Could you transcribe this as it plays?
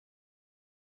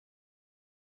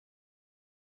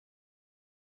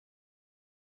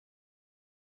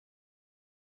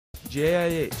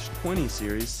JIH-20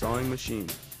 series sawing machine.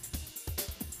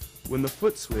 When the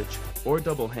foot switch or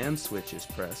double hand switch is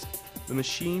pressed, the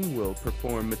machine will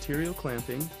perform material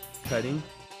clamping, cutting,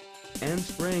 and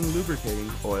spraying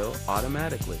lubricating oil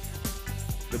automatically.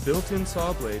 The built-in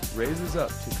saw blade raises up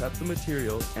to cut the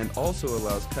material and also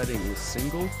allows cutting with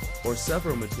single or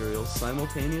several materials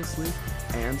simultaneously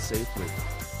and safely.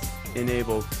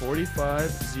 Enable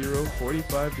 45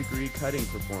 degree cutting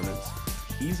performance.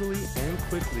 Easily and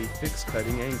quickly fix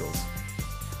cutting angles.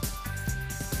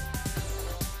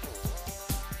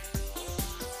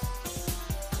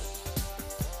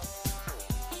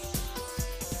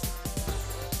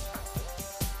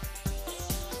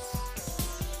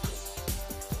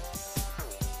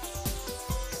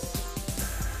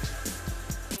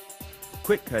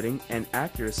 Quick cutting and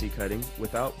accuracy cutting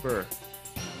without burr.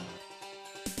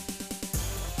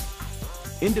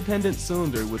 Independent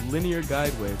cylinder with linear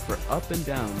guideway for up and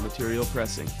down material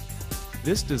pressing.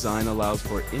 This design allows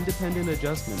for independent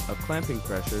adjustment of clamping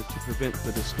pressure to prevent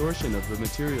the distortion of the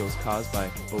materials caused by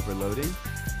overloading,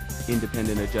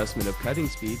 independent adjustment of cutting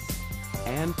speed,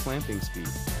 and clamping speed.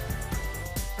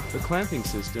 The clamping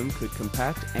system could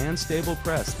compact and stable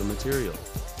press the material.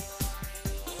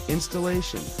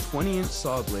 Installation: 20-inch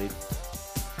saw blade,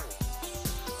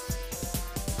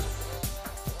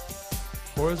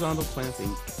 horizontal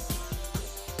clamping,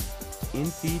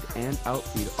 in-feed and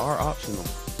out-feed are optional.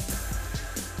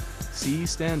 CE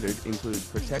standard include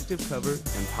protective cover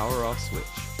and power-off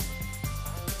switch.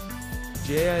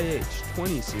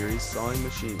 JIH-20 series sawing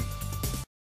machine.